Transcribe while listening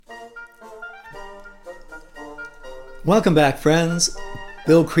Welcome back, friends.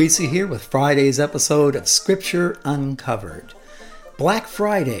 Bill Creasy here with Friday's episode of Scripture Uncovered. Black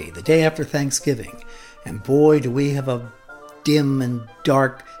Friday, the day after Thanksgiving. And boy, do we have a dim and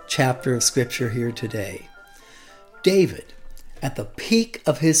dark chapter of Scripture here today. David, at the peak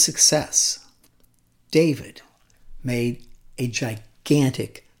of his success, David made a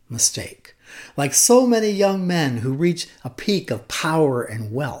gigantic mistake. Like so many young men who reach a peak of power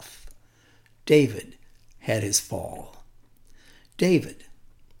and wealth, David had his fall. David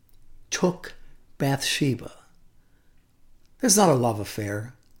took Bathsheba. There's not a love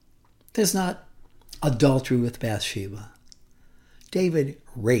affair. There's not adultery with Bathsheba. David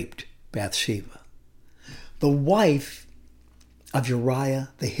raped Bathsheba, the wife of Uriah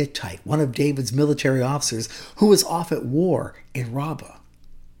the Hittite, one of David's military officers who was off at war in Rabbah.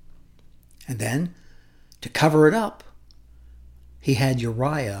 And then, to cover it up, he had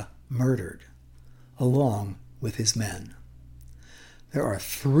Uriah murdered, along with his men. There are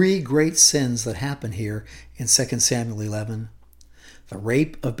three great sins that happen here in 2 Samuel 11. The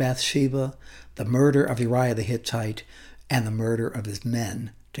rape of Bathsheba, the murder of Uriah the Hittite, and the murder of his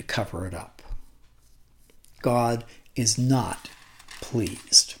men to cover it up. God is not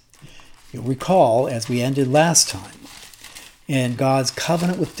pleased. You'll recall, as we ended last time, in God's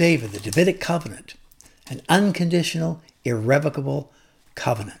covenant with David, the Davidic covenant, an unconditional, irrevocable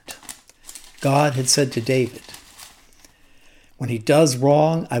covenant. God had said to David, when he does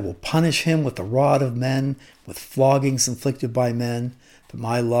wrong, I will punish him with the rod of men, with floggings inflicted by men, but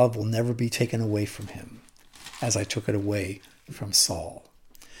my love will never be taken away from him, as I took it away from Saul.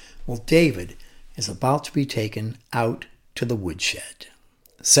 Well, David is about to be taken out to the woodshed.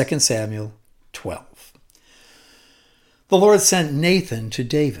 2 Samuel 12. The Lord sent Nathan to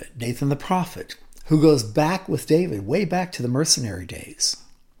David, Nathan the prophet, who goes back with David, way back to the mercenary days.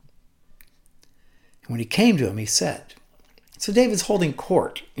 And when he came to him, he said, so David's holding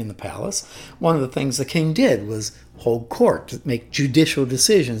court in the palace. One of the things the king did was hold court to make judicial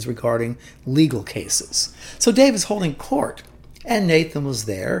decisions regarding legal cases. So David's holding court, and Nathan was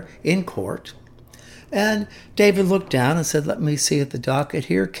there in court. And David looked down and said, let me see at the docket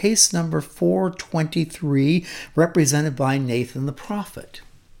here, case number 423, represented by Nathan the prophet.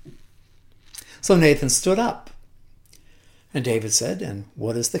 So Nathan stood up. And David said, and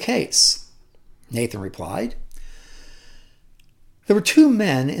what is the case? Nathan replied, there were two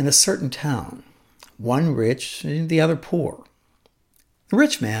men in a certain town, one rich and the other poor. The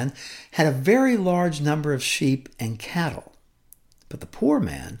rich man had a very large number of sheep and cattle, but the poor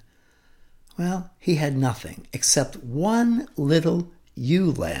man, well, he had nothing except one little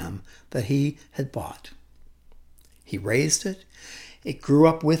ewe lamb that he had bought. He raised it. It grew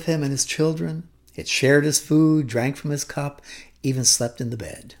up with him and his children. It shared his food, drank from his cup, even slept in the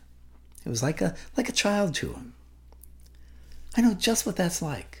bed. It was like a child to him. I know just what that's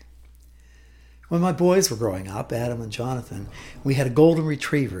like. When my boys were growing up, Adam and Jonathan, we had a golden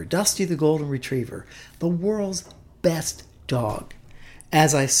retriever, Dusty the golden retriever, the world's best dog.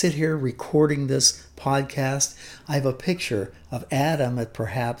 As I sit here recording this podcast, I have a picture of Adam at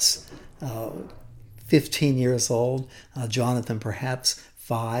perhaps 15 years old, Jonathan perhaps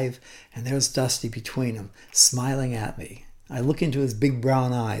 5, and there's Dusty between them, smiling at me. I look into his big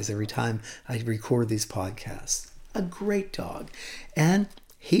brown eyes every time I record these podcasts. A great dog. And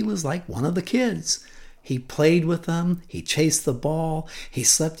he was like one of the kids. He played with them. He chased the ball. He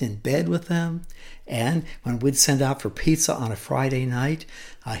slept in bed with them. And when we'd send out for pizza on a Friday night,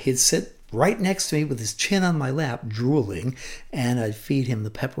 he'd sit right next to me with his chin on my lap, drooling, and I'd feed him the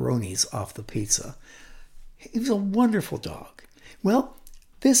pepperonis off the pizza. He was a wonderful dog. Well,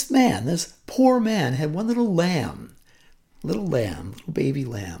 this poor man, had one little little baby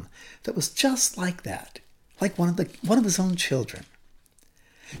lamb, that was just like that. Like one of his own children.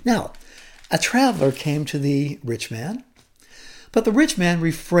 Now, a traveler came to the rich man, but the rich man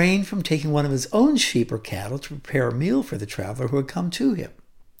refrained from taking one of his own sheep or cattle to prepare a meal for the traveler who had come to him.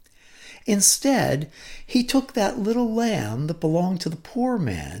 Instead, he took that little lamb that belonged to the poor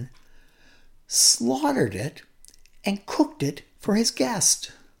man, slaughtered it, and cooked it for his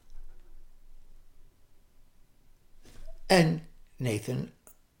guest. And Nathan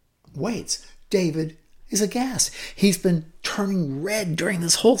waits. David is aghast. He's been turning red during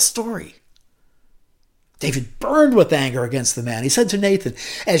this whole story. David burned with anger against the man. He said to Nathan,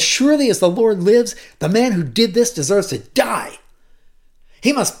 as surely as the Lord lives, the man who did this deserves to die.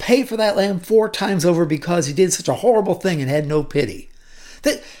 He must pay for that lamb 4 times over because he did such a horrible thing and had no pity.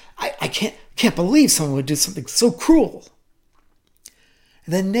 That I can't believe someone would do something so cruel.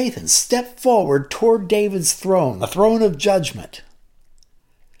 And then Nathan stepped forward toward David's throne, the throne of judgment.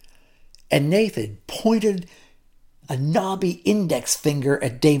 And Nathan pointed a knobby index finger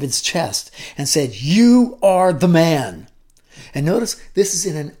at David's chest and said, "You are the man." And notice this is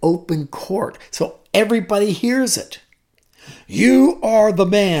in an open court, so everybody hears it. "You are the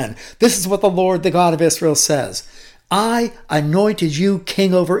man. This is what the Lord, the God of Israel, says. I anointed you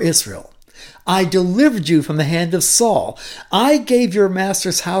king over Israel. I delivered you from the hand of Saul. I gave your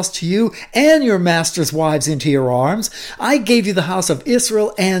master's house to you and your master's wives into your arms. I gave you the house of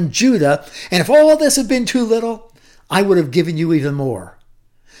Israel and Judah. And if all this had been too little, I would have given you even more.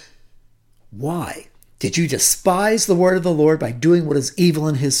 Why did you despise the word of the Lord by doing what is evil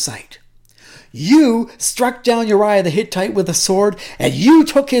in his sight? You struck down Uriah the Hittite with a sword, and you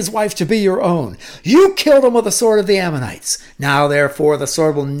took his wife to be your own. You killed him with the sword of the Ammonites. Now, therefore, the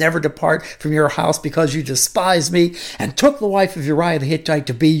sword will never depart from your house because you despised me and took the wife of Uriah the Hittite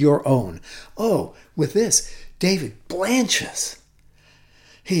to be your own." Oh, with this, David blanches.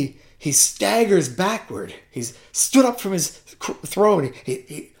 He staggers backward. He's stood up from his throne.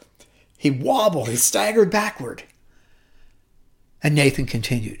 He wobbled. He staggered backward. And Nathan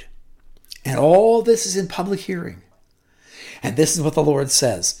continued. And all this is in public hearing. And this is what the Lord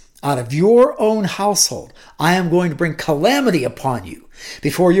says. Out of your own household, I am going to bring calamity upon you.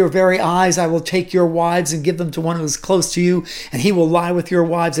 Before your very eyes, I will take your wives and give them to one who is close to you, and he will lie with your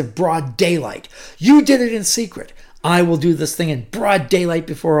wives in broad daylight. You did it in secret. I will do this thing in broad daylight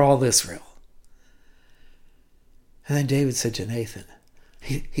before all Israel. And then David said to Nathan,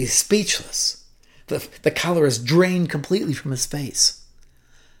 he's speechless. The color is drained completely from his face.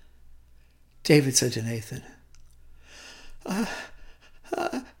 David said to Nathan, I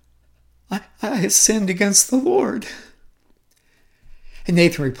have sinned against the Lord. And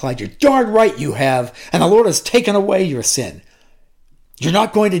Nathan replied, "You're darn right you have, and the Lord has taken away your sin. You're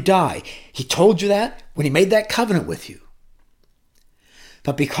not going to die. He told you that when he made that covenant with you.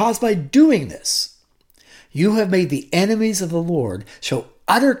 But because by doing this, you have made the enemies of the Lord show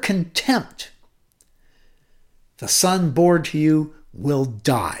utter contempt, the son born to you will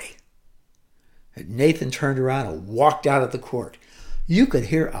die." And Nathan turned around and walked out of the court. You could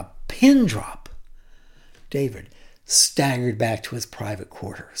hear a pin drop. David staggered back to his private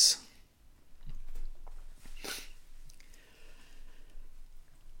quarters.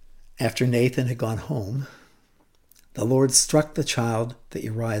 After Nathan had gone home, the Lord struck the child that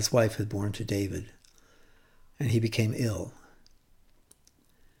Uriah's wife had borne to David, and he became ill.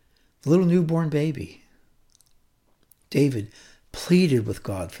 The little newborn baby. David pleaded with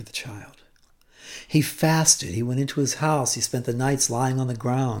God for the child. He fasted. He went into his house. He spent the nights lying on the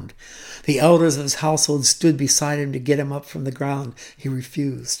ground. The elders of his household stood beside him to get him up from the ground. He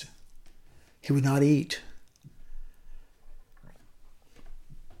refused. He would not eat.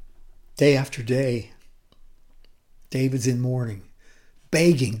 Day after day, David's in mourning,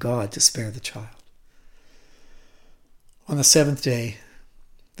 begging God to spare the child. On the seventh day,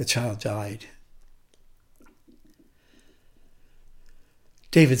 the child died.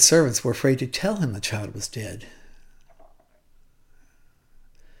 David's servants were afraid to tell him the child was dead.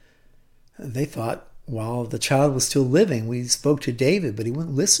 They thought, while the child was still living, we spoke to David, but he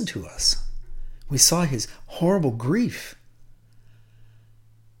wouldn't listen to us. We saw his horrible grief.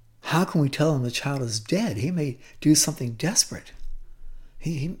 How can we tell him the child is dead? He may do something desperate.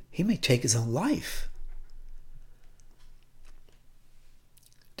 He may take his own life.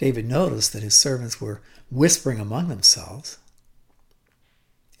 David noticed that his servants were whispering among themselves,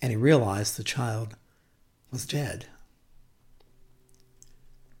 and he realized the child was dead.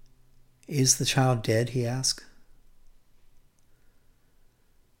 "Is the child dead?" he asked.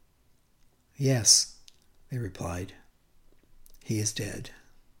 "Yes," they replied. "He is dead."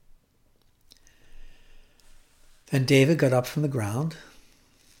 Then David got up from the ground.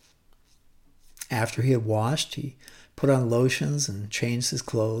 After he had washed, he put on lotions and changed his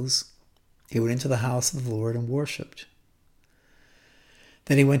clothes. He went into the house of the Lord and worshipped.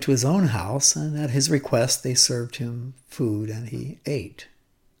 Then he went to his own house, and at his request they served him food, and he ate.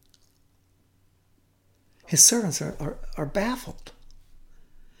 His servants are baffled.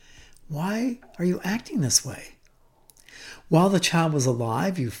 Why are you acting this way? While the child was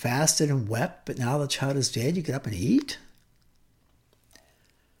alive, you fasted and wept, but now the child is dead, you get up and eat?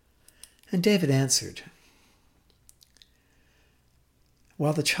 And David answered,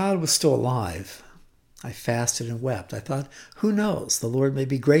 "While the child was still alive, I fasted and wept. I thought, who knows, the Lord may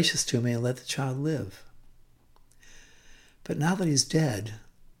be gracious to me and let the child live. But now that he's dead,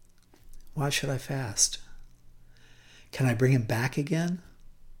 why should I fast? Can I bring him back again?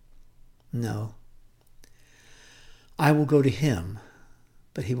 No. I will go to him,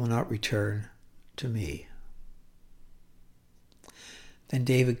 but he will not return to me." Then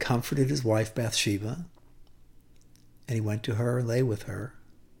David comforted his wife Bathsheba, And he went to her, lay with her.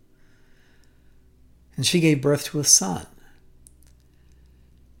 And she gave birth to a son.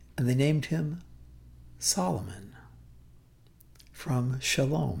 And they named him Solomon, from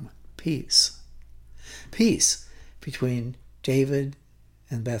shalom, peace. Peace between David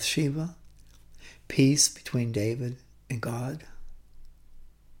and Bathsheba. Peace between David and God.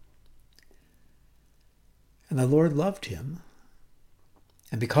 And the Lord loved him.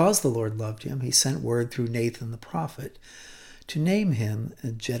 And because the Lord loved him, he sent word through Nathan the prophet to name him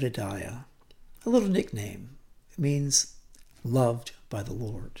Jedediah, a little nickname. It means loved by the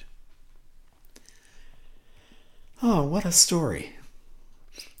Lord. Oh, what a story.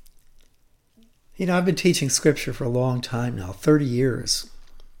 I've been teaching scripture for a long time now, 30 years,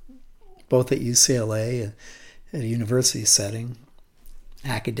 both at UCLA and at a university setting,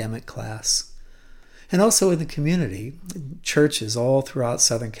 academic class, and also in the community, churches all throughout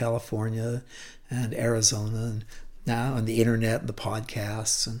Southern California and Arizona, and now on the internet and the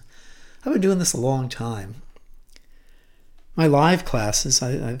podcasts. And I've been doing this a long time. My live classes,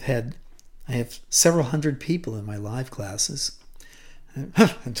 I have several hundred people in my live classes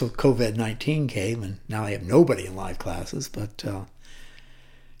until COVID-19 came, and now I have nobody in live classes. But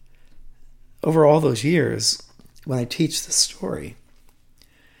over all those years, when I teach the story,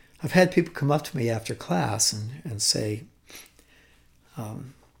 I've had people come up to me after class and say,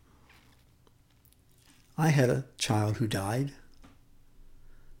 I had a child who died.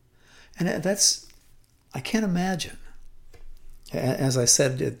 And I can't imagine. As I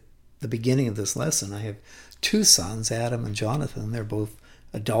said at the beginning of this lesson, I have two sons, Adam and Jonathan. They're both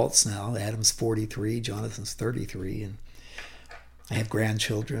adults now. Adam's 43, Jonathan's 33, and I have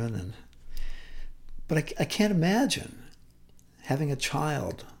grandchildren. But I can't imagine having a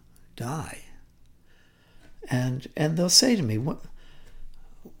child die. And they'll say to me,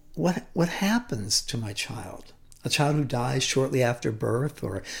 what happens to my child? A child who dies shortly after birth,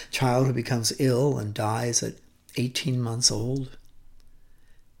 or a child who becomes ill and dies at 18 months old?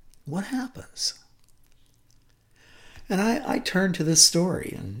 What happens? And I turned to this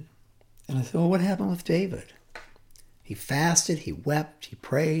story and I thought, well, what happened with David? He fasted, he wept, he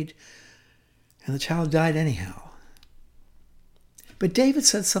prayed, and the child died anyhow. But David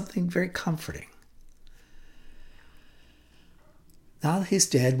said something very comforting. Now that he's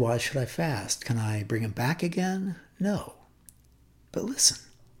dead, why should I fast? Can I bring him back again? No. But listen.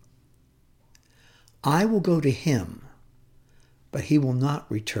 I will go to him, but he will not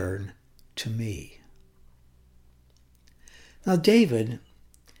return to me. Now David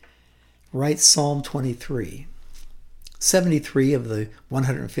writes Psalm 23. 73 of the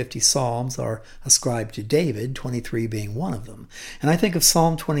 150 Psalms are ascribed to David, 23 being one of them. And I think of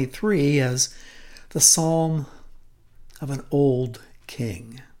Psalm 23 as the psalm of an old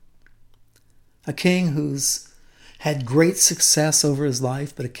king. A king who's had great success over his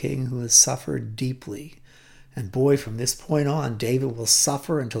life, but a king who has suffered deeply. And boy, from this point on, David will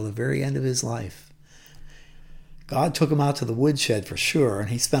suffer until the very end of his life. God took him out to the woodshed for sure, and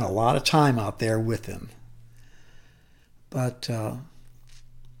he spent a lot of time out there with him. But,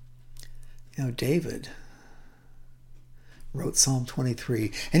 David wrote Psalm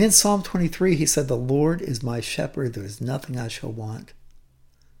 23. And in Psalm 23, he said, "The Lord is my shepherd, there is nothing I shall want."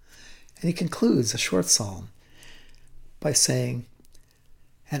 And he concludes a short psalm by saying,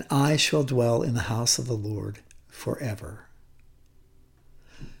 "And I shall dwell in the house of the Lord forever."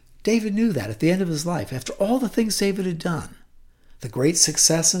 David knew that at the end of his life, after all the things David had done, the great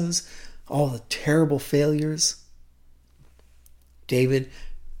successes, all the terrible failures, David,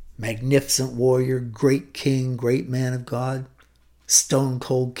 magnificent warrior, great king, great man of God, stone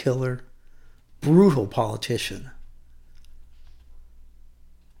cold killer, brutal politician.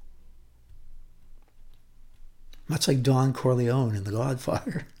 Much like Don Corleone in The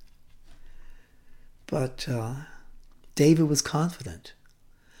Godfather. But David was confident.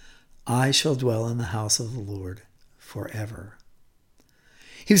 I shall dwell in the house of the Lord forever.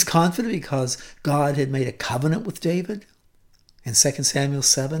 He was confident because God had made a covenant with David. In 2 Samuel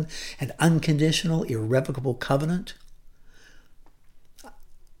 7, an unconditional, irrevocable covenant.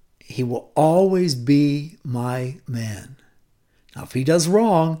 He will always be my man. Now, if he does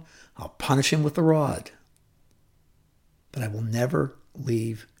wrong, I'll punish him with the rod. But I will never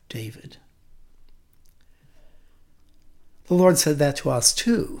leave David. The Lord said that to us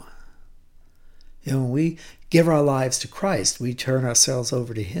too. When we give our lives to Christ, we turn ourselves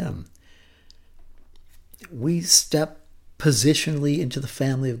over to him. We step positionally into the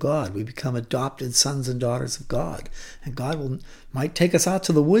family of God. We become adopted sons and daughters of God. And God might take us out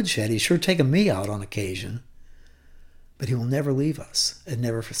to the woodshed. He's sure taken me out on occasion. But he will never leave us and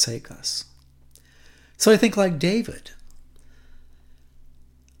never forsake us. So I think like David,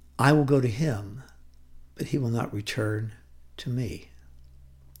 I will go to him, but he will not return to me.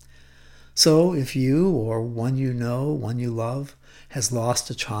 So if you or one you know, one you love, has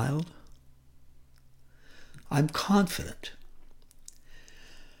lost a child, I'm confident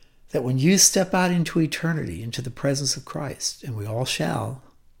that when you step out into eternity, into the presence of Christ, and we all shall,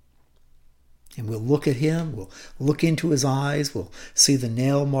 and we'll look at him, we'll look into his eyes, we'll see the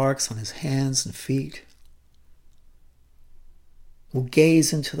nail marks on his hands and feet. We'll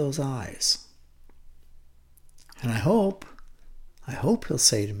gaze into those eyes. And I hope he'll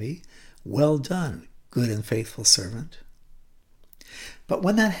say to me, "Well done, good and faithful servant." But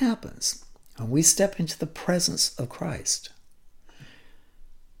when that happens, when we step into the presence of Christ,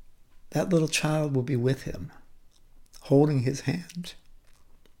 that little child will be with him, holding his hand.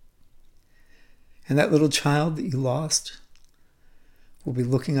 And that little child that you lost will be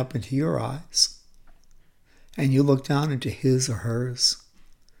looking up into your eyes, and you look down into his or hers,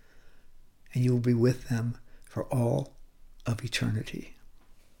 and you will be with them for all of eternity.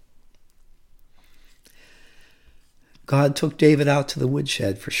 God took David out to the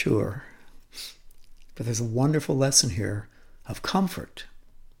woodshed for sure, but there's a wonderful lesson here of comfort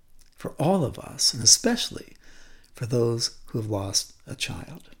for all of us, and especially for those who have lost a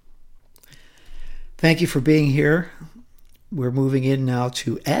child. Thank you for being here. We're moving in now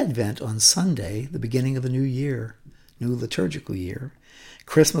to Advent on Sunday, the beginning of a new year, new liturgical year.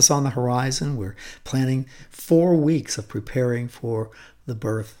 Christmas on the horizon. We're planning 4 weeks of preparing for the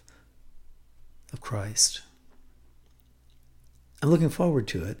birth of Christ. I'm looking forward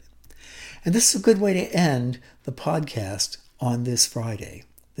to it. And this is a good way to end the podcast on this Friday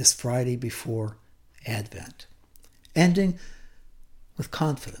before Advent. Ending with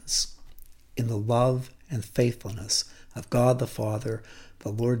confidence in the love and faithfulness of God the Father, the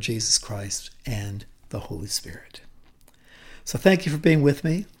Lord Jesus Christ, and the Holy Spirit. So thank you for being with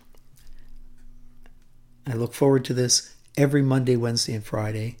me. I look forward to this every Monday, Wednesday, and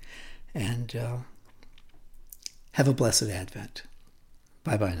Friday. And have a blessed Advent.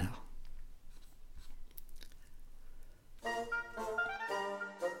 Bye-bye now.